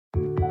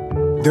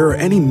There are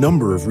any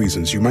number of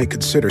reasons you might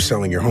consider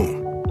selling your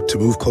home. To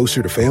move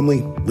closer to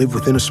family, live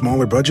within a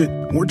smaller budget,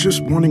 or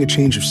just wanting a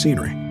change of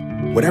scenery.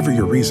 Whatever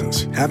your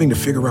reasons, having to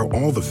figure out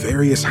all the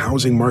various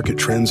housing market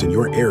trends in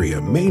your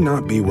area may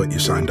not be what you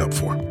signed up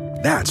for.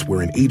 That's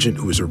where an agent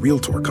who is a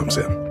Realtor comes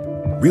in.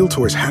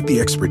 Realtors have the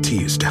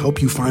expertise to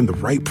help you find the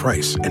right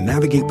price and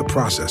navigate the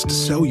process to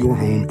sell your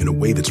home in a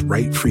way that's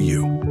right for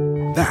you.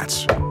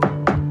 That's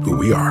who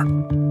we are.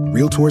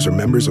 Realtors are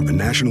members of the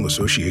National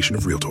Association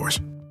of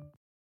Realtors.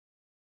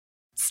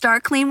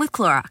 Start clean with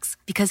Clorox,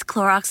 because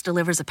Clorox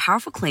delivers a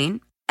powerful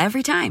clean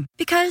every time.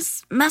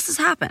 Because messes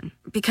happen.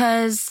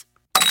 Because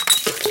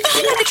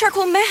I got a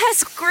charcoal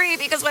mask. Great,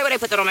 because why would I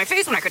put that on my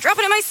face when I could drop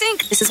it in my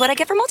sink? This is what I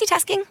get for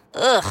multitasking.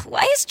 Ugh,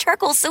 why is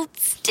charcoal so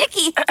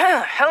sticky?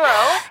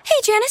 Hello? Hey,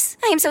 Janice.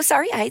 I am so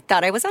sorry. I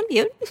thought I was on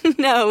mute.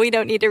 No, we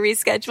don't need to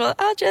reschedule.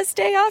 I'll just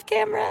stay off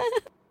camera.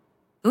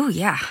 Ooh,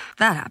 yeah,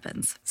 that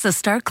happens. So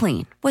start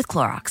clean with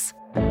Clorox.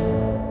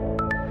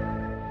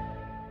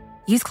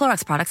 Use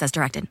Clorox products as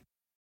directed.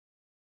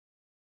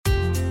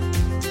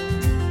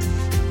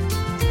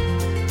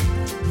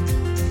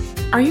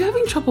 Are you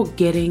having trouble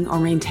getting or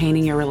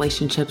maintaining your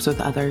relationships with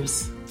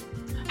others?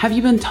 Have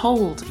you been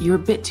told you're a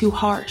bit too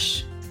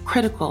harsh,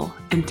 critical,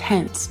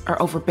 intense,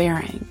 or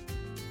overbearing?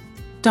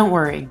 Don't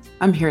worry,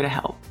 I'm here to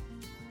help.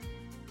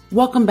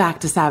 Welcome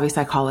back to Savvy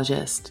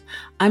Psychologist.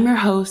 I'm your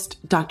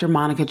host, Dr.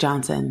 Monica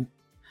Johnson.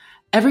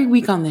 Every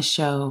week on this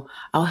show,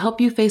 I'll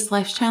help you face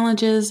life's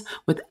challenges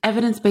with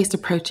evidence-based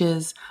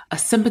approaches, a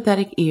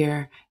sympathetic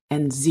ear,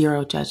 and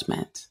zero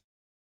judgment.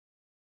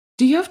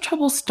 Do you have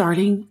trouble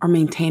starting or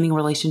maintaining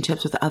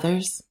relationships with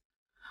others?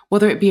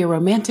 Whether it be a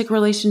romantic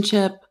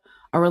relationship,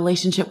 a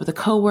relationship with a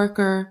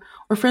coworker,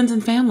 or friends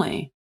and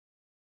family.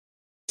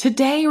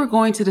 Today, we're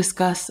going to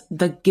discuss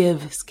the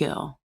give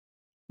skill.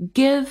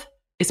 Give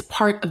is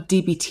part of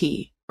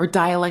DBT, or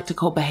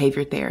dialectical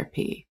behavior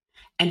therapy,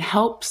 and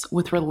helps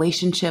with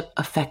relationship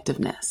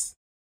effectiveness.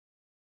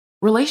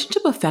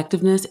 Relationship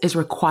effectiveness is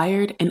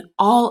required in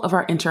all of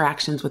our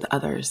interactions with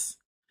others.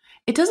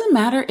 It doesn't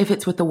matter if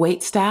it's with the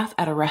waitstaff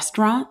at a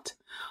restaurant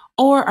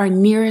or our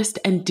nearest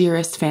and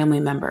dearest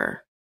family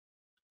member.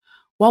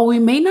 While we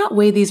may not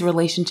weigh these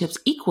relationships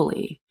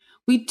equally,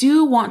 we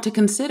do want to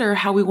consider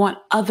how we want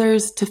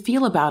others to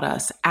feel about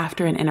us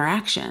after an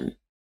interaction.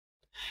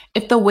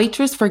 If the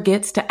waitress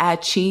forgets to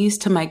add cheese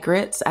to my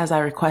grits as I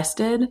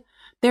requested,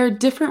 there are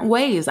different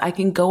ways I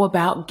can go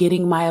about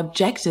getting my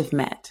objective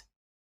met.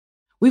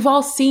 We've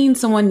all seen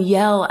someone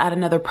yell at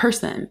another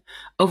person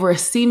over a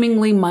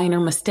seemingly minor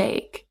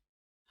mistake.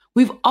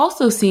 We've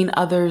also seen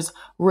others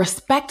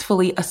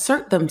respectfully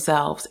assert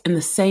themselves in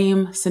the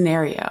same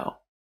scenario.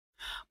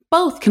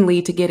 Both can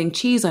lead to getting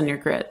cheese on your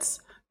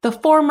grits. The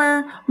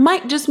former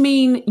might just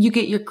mean you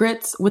get your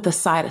grits with a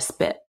side of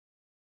spit.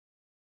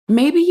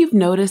 Maybe you've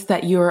noticed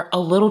that you're a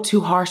little too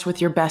harsh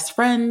with your best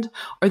friend,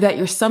 or that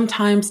you're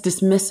sometimes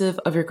dismissive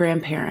of your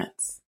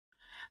grandparents.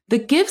 The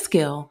give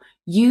skill,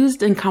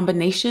 used in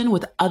combination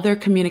with other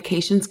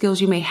communication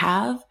skills you may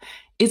have,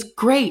 is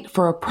great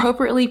for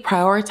appropriately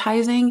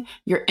prioritizing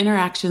your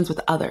interactions with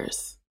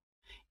others.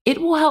 It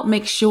will help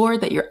make sure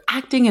that you're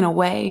acting in a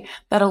way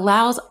that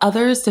allows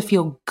others to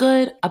feel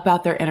good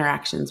about their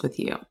interactions with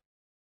you.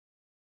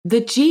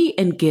 The G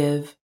in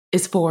give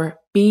is for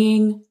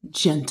being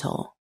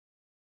gentle.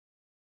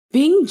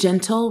 Being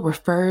gentle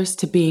refers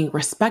to being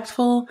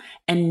respectful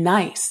and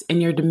nice in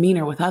your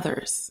demeanor with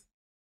others.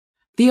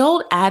 The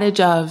old adage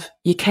of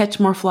you catch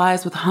more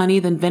flies with honey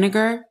than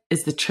vinegar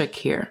is the trick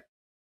here.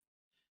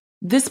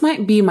 This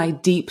might be my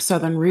deep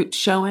Southern roots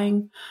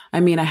showing. I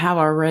have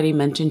already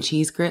mentioned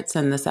cheese grits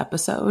in this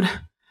episode.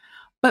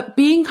 But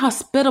being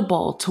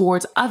hospitable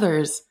towards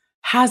others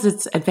has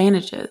its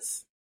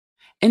advantages.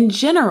 In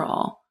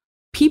general,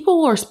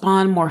 people will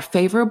respond more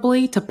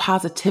favorably to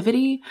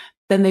positivity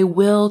than they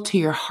will to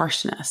your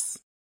harshness.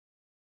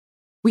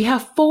 We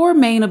have 4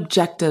 main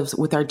objectives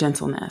with our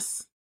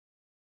gentleness: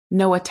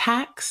 no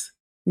attacks,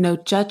 no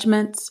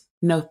judgments,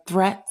 no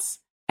threats,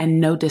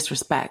 and no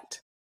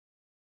disrespect.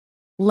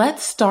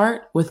 Let's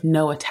start with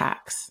no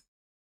attacks.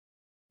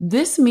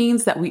 This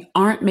means that we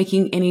aren't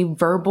making any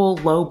verbal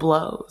low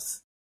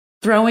blows,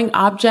 throwing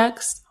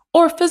objects,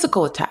 or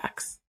physical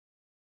attacks.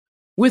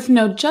 With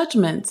no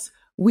judgments,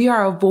 we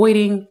are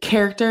avoiding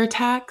character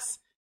attacks,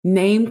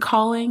 name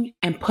calling,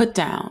 and put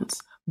downs,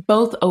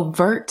 both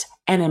overt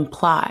and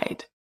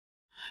implied.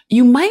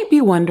 You might be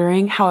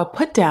wondering how a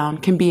put down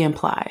can be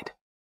implied.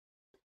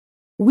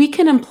 We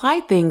can imply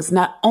things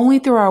not only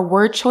through our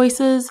word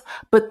choices,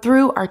 but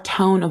through our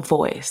tone of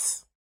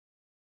voice.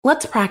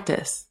 Let's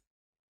practice.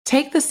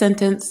 Take the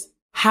sentence,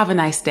 "Have a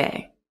nice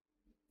day,"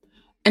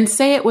 and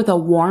say it with a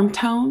warm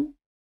tone,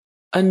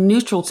 a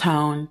neutral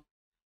tone,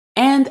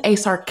 and a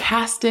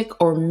sarcastic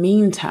or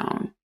mean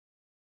tone.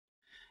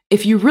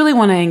 If you really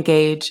want to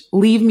engage,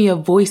 leave me a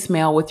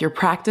voicemail with your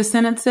practice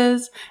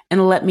sentences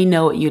and let me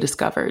know what you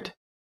discovered.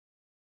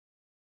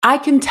 I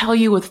can tell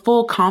you with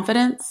full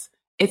confidence,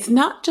 it's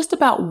not just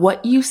about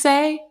what you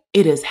say,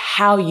 it is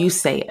how you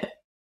say it.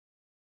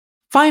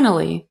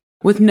 Finally,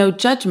 with no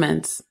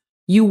judgments,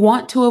 You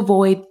want to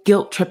avoid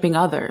guilt-tripping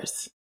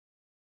others.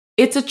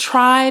 It's a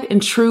tried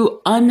and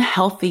true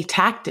unhealthy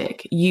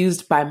tactic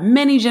used by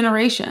many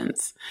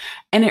generations,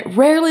 and it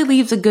rarely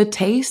leaves a good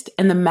taste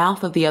in the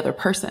mouth of the other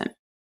person.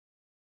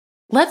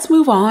 Let's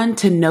move on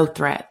to no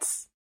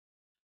threats.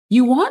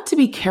 You want to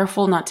be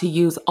careful not to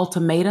use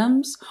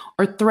ultimatums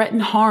or threaten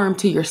harm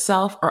to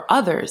yourself or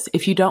others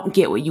if you don't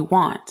get what you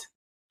want.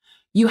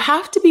 You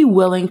have to be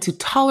willing to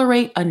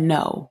tolerate a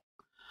no.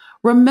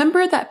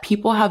 Remember that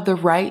people have the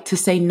right to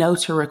say no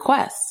to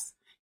requests,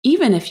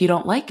 even if you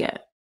don't like it.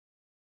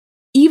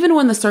 Even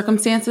when the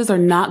circumstances are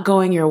not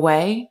going your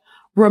way,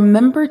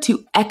 remember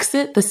to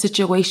exit the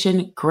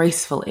situation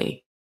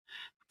gracefully.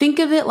 Think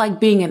of it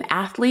like being an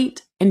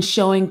athlete and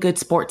showing good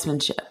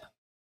sportsmanship.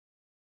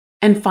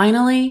 And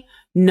finally,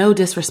 no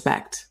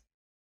disrespect.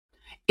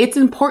 It's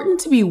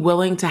important to be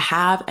willing to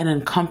have an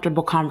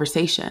uncomfortable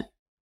conversation.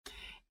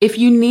 If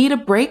you need a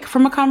break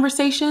from a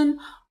conversation,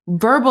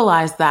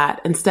 verbalize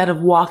that instead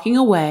of walking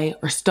away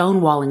or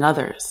stonewalling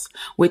others,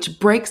 which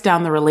breaks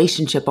down the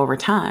relationship over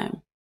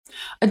time.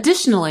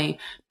 Additionally,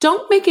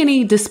 don't make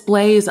any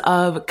displays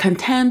of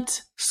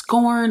contempt,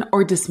 scorn,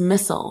 or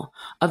dismissal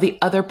of the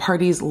other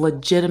party's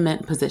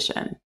legitimate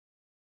position.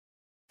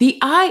 The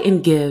I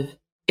in give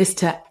is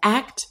to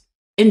act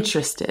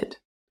interested.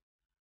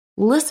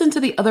 Listen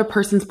to the other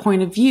person's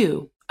point of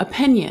view,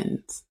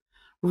 opinions,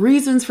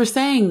 reasons for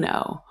saying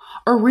no,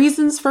 or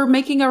reasons for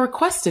making a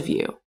request of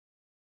you.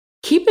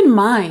 Keep in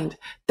mind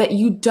that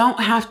you don't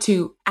have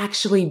to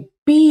actually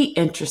be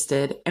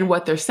interested in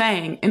what they're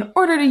saying in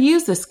order to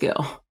use this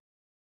skill.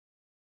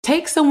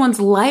 Take someone's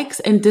likes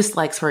and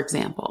dislikes, for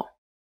example.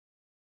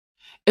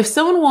 If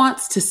someone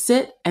wants to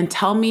sit and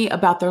tell me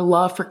about their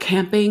love for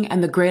camping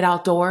and the great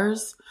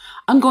outdoors,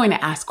 I'm going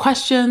to ask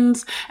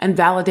questions and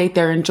validate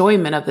their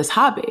enjoyment of this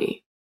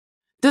hobby.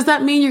 Does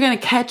that mean you're going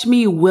to catch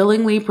me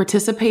willingly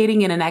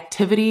participating in an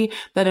activity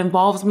that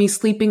involves me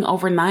sleeping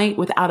overnight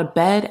without a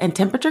bed and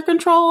temperature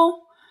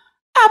control?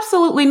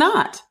 Absolutely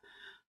not.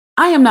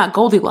 I am not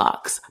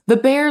Goldilocks. The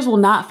bears will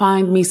not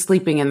find me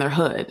sleeping in their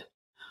hood.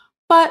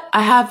 But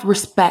I have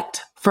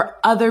respect for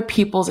other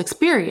people's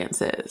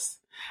experiences,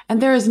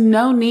 and there is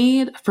no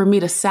need for me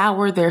to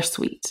sour their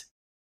sweet.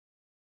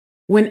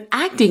 When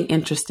acting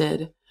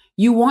interested,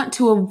 you want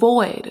to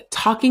avoid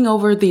talking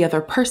over the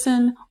other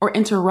person or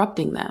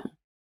interrupting them.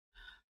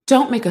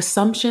 Don't make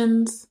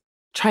assumptions,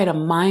 try to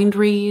mind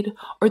read,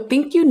 or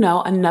think you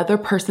know another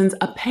person's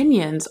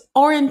opinions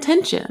or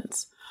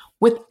intentions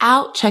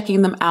without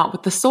checking them out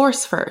with the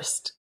source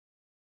first.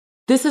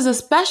 This is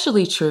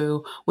especially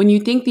true when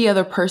you think the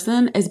other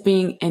person is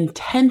being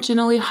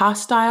intentionally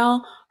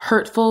hostile,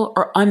 hurtful,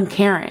 or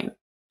uncaring.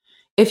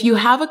 If you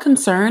have a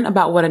concern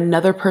about what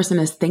another person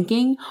is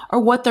thinking or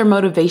what their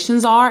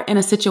motivations are in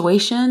a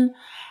situation,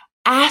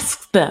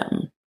 ask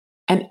them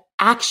and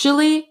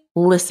actually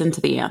listen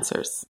to the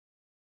answers.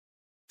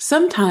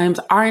 Sometimes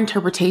our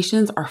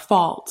interpretations are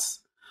false,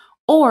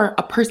 or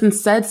a person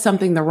said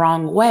something the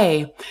wrong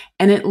way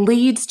and it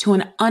leads to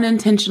an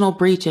unintentional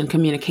breach in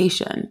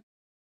communication.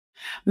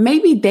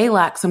 Maybe they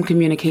lack some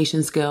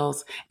communication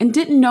skills and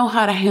didn't know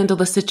how to handle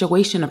the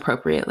situation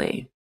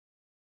appropriately.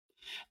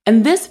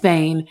 In this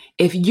vein,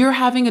 if you're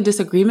having a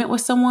disagreement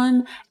with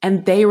someone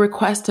and they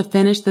request to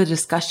finish the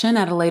discussion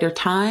at a later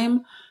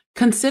time,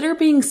 consider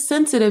being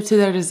sensitive to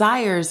their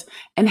desires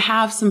and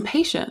have some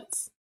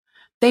patience.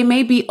 They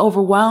may be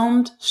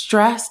overwhelmed,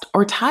 stressed,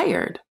 or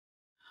tired.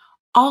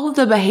 All of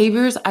the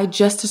behaviors I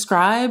just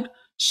described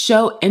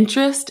show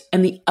interest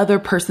in the other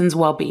person's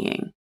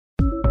well-being.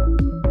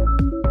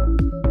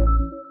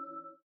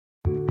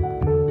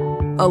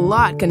 A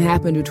lot can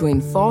happen between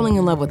falling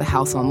in love with a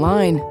house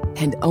online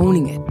and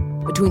owning it,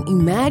 between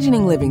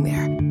imagining living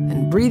there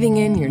and breathing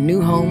in your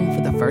new home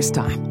for the first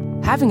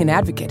time. Having an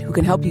advocate who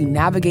can help you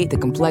navigate the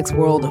complex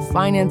world of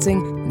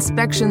financing,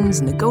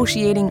 inspections,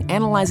 negotiating,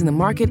 analyzing the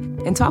market,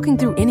 and talking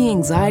through any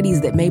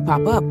anxieties that may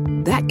pop up,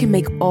 that can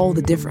make all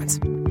the difference.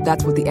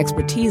 That's what the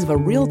expertise of a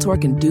Realtor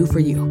can do for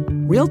you.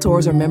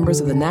 Realtors are members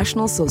of the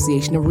National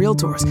Association of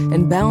Realtors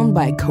and bound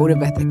by a code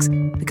of ethics,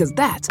 because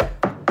that's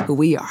who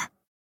we are.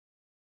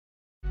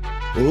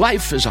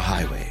 Life is a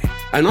highway,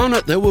 and on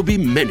it there will be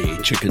many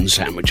chicken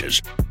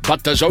sandwiches.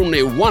 But there's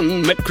only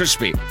one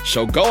McCrispy.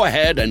 So go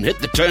ahead and hit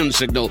the turn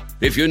signal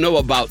if you know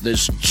about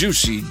this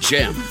juicy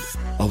gem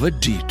of a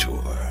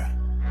detour.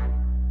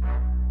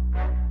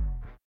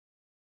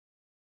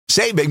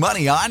 Save big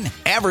money on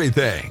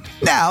everything.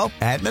 Now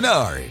at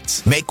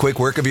Menards. Make quick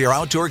work of your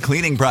outdoor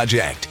cleaning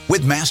project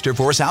with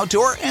Masterforce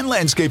Outdoor and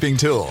Landscaping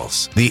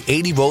Tools. The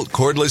 80-volt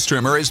cordless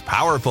trimmer is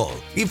powerful,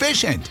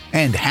 efficient,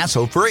 and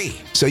hassle-free.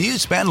 So you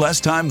spend less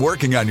time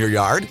working on your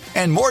yard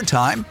and more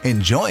time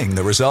enjoying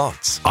the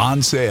results.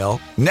 On sale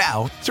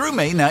now through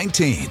May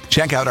 19th.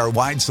 Check out our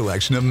wide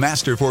selection of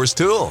Masterforce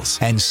tools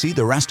and see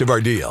the rest of our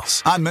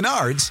deals on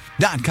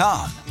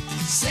Menards.com.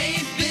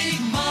 Save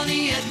big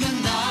money at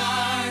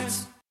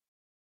Menards.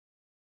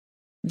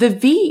 The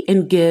V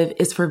in give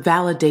is for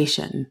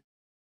validation.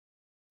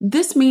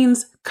 This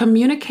means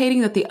communicating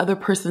that the other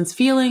person's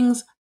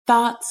feelings,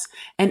 thoughts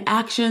and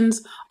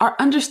actions are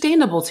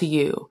understandable to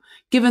you,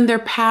 given their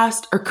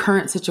past or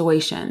current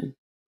situation.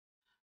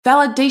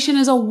 Validation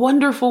is a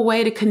wonderful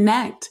way to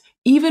connect,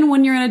 even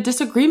when you're in a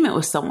disagreement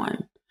with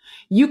someone.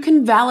 You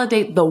can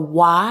validate the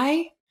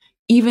why,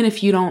 even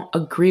if you don't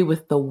agree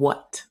with the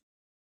what.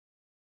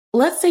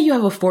 Let's say you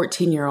have a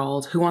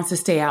 14-year-old who wants to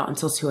stay out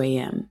until 2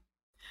 a.m.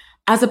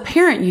 As a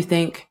parent, you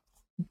think,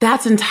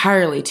 that's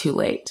entirely too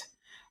late,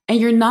 and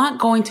you're not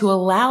going to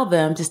allow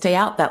them to stay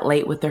out that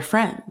late with their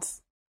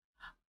friends.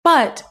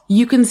 But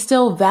you can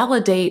still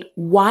validate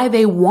why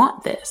they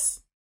want this.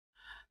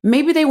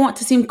 Maybe they want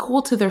to seem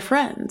cool to their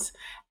friends,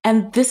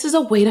 and this is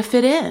a way to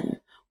fit in,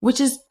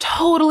 which is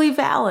totally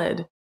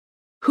valid.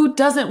 Who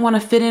doesn't want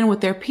to fit in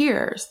with their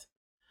peers?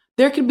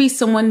 There could be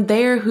someone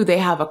there who they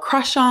have a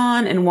crush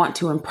on and want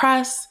to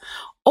impress,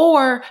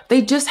 or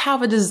they just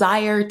have a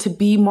desire to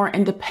be more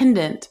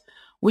independent,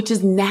 which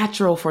is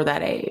natural for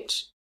that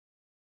age.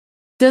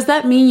 Does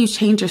that mean you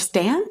change your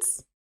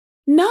stance?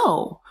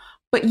 No,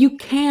 but you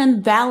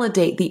can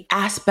validate the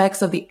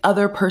aspects of the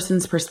other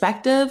person's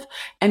perspective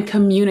and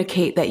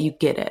communicate that you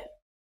get it.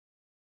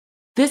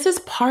 This is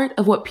part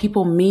of what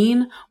people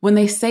mean when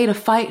they say to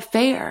fight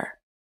fair.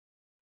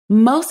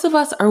 Most of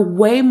us are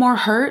way more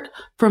hurt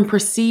from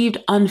perceived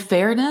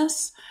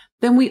unfairness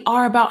than we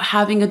are about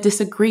having a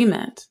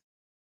disagreement.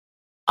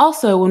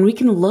 Also, when we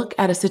can look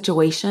at a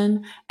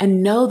situation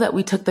and know that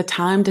we took the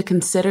time to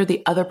consider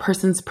the other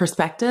person's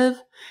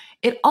perspective,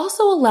 it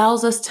also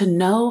allows us to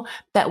know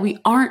that we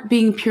aren't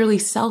being purely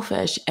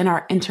selfish in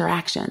our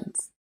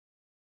interactions.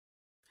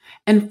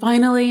 And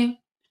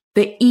finally,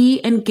 the E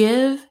in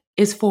give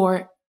is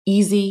for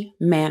easy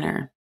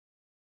manner.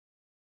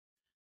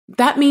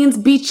 That means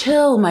be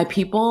chill, my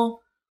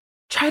people.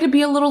 Try to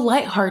be a little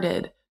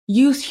lighthearted,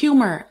 use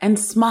humor, and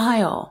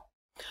smile.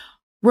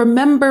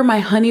 Remember my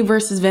honey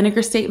versus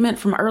vinegar statement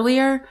from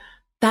earlier?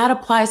 That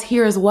applies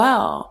here as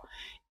well.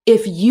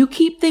 If you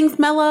keep things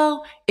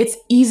mellow, it's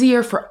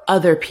easier for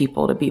other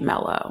people to be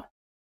mellow.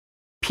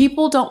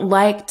 People don't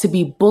like to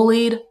be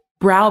bullied,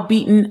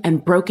 browbeaten,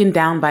 and broken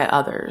down by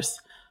others.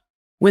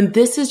 When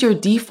this is your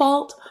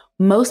default,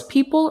 most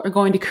people are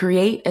going to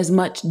create as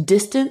much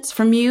distance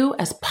from you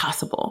as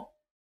possible.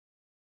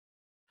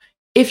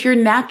 If you're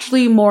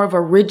naturally more of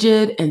a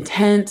rigid,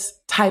 intense,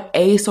 type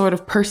A sort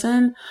of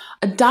person,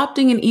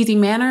 adopting an easy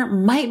manner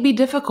might be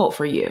difficult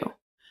for you.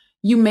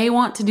 You may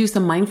want to do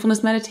some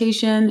mindfulness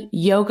meditation,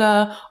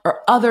 yoga,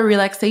 or other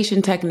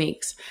relaxation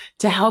techniques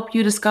to help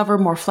you discover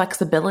more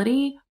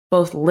flexibility,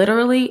 both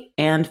literally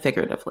and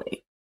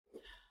figuratively.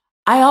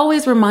 I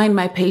always remind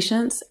my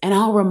patients, and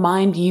I'll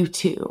remind you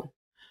too,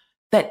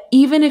 that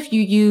even if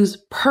you use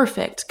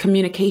perfect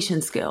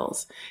communication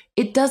skills,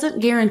 it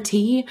doesn't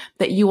guarantee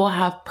that you will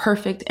have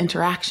perfect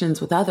interactions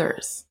with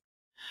others.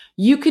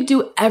 You could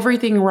do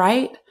everything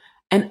right,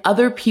 and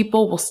other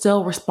people will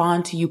still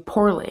respond to you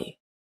poorly.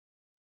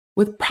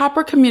 With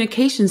proper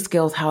communication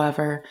skills,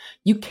 however,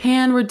 you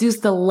can reduce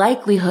the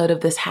likelihood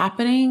of this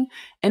happening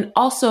and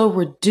also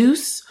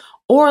reduce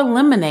or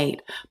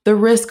eliminate the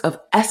risk of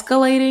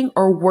escalating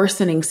or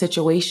worsening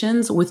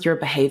situations with your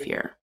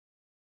behavior.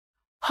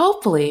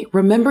 Hopefully,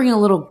 remembering a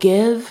little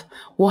give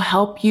will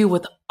help you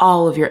with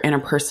all of your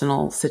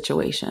interpersonal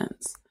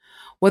situations,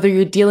 whether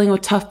you're dealing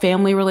with tough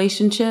family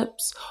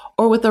relationships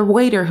or with a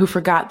waiter who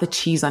forgot the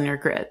cheese on your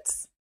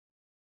grits.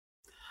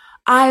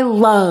 I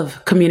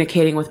love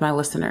communicating with my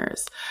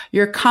listeners.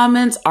 Your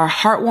comments are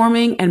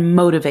heartwarming and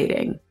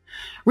motivating.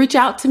 Reach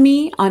out to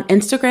me on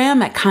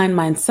Instagram at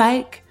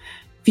KindMindPsych,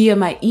 via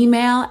my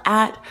email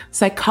at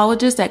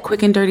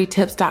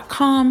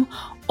psychologist@quickanddirtytips.com,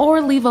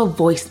 or leave a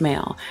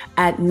voicemail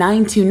at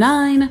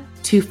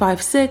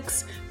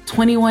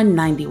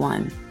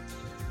 929-256-2191.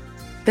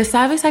 The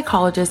Savvy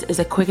Psychologist is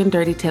a Quick and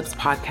Dirty Tips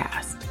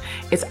podcast.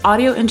 It's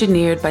audio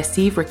engineered by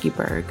Steve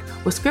Rickyberg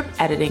with script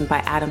editing by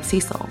Adam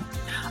Cecil.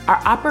 Our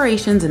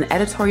operations and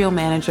editorial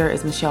manager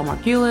is Michelle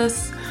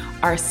Margulis.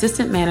 Our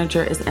assistant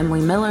manager is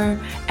Emily Miller,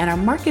 and our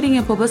marketing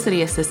and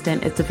publicity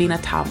assistant is Davina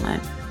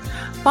Tomlin.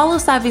 Follow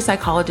Savvy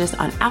Psychologist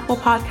on Apple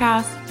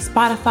Podcasts,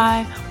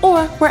 Spotify,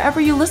 or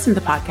wherever you listen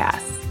to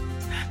podcasts.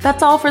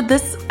 That's all for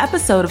this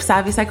episode of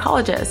Savvy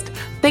Psychologist.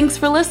 Thanks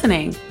for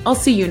listening. I'll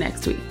see you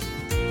next week.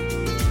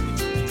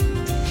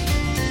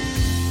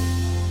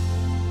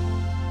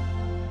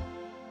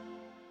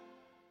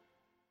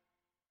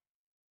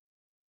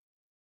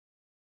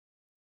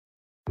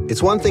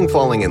 It's one thing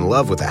falling in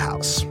love with a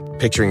house,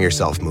 picturing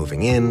yourself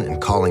moving in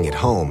and calling it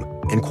home,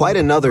 and quite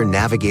another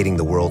navigating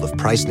the world of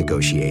price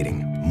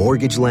negotiating,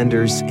 mortgage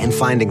lenders, and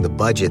finding the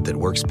budget that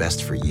works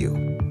best for you.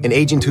 An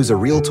agent who's a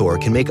Realtor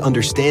can make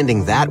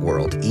understanding that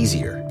world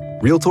easier.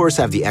 Realtors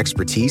have the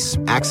expertise,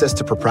 access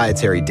to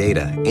proprietary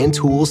data, and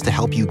tools to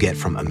help you get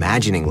from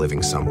imagining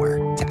living somewhere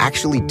to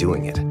actually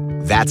doing it.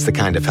 That's the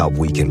kind of help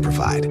we can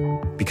provide.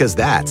 Because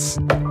that's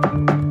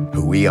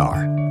who we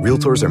are.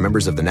 Realtors are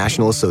members of the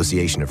National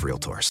Association of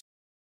Realtors.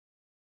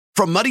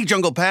 From muddy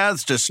jungle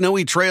paths to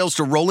snowy trails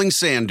to rolling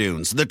sand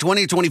dunes, the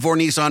 2024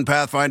 Nissan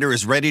Pathfinder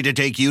is ready to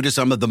take you to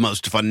some of the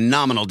most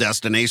phenomenal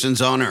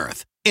destinations on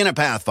Earth. In a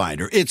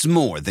Pathfinder, it's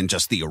more than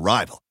just the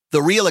arrival.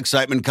 The real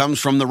excitement comes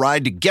from the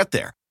ride to get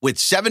there. With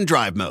 7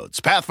 drive modes,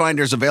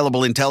 Pathfinder's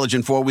available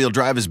intelligent 4-wheel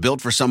drive is built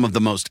for some of the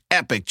most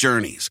epic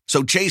journeys.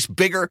 So chase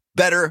bigger,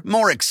 better,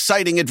 more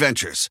exciting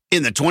adventures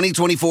in the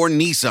 2024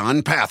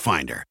 Nissan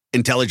Pathfinder.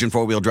 Intelligent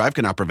 4-wheel drive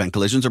cannot prevent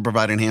collisions or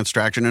provide enhanced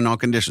traction in all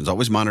conditions.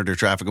 Always monitor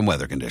traffic and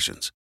weather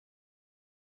conditions.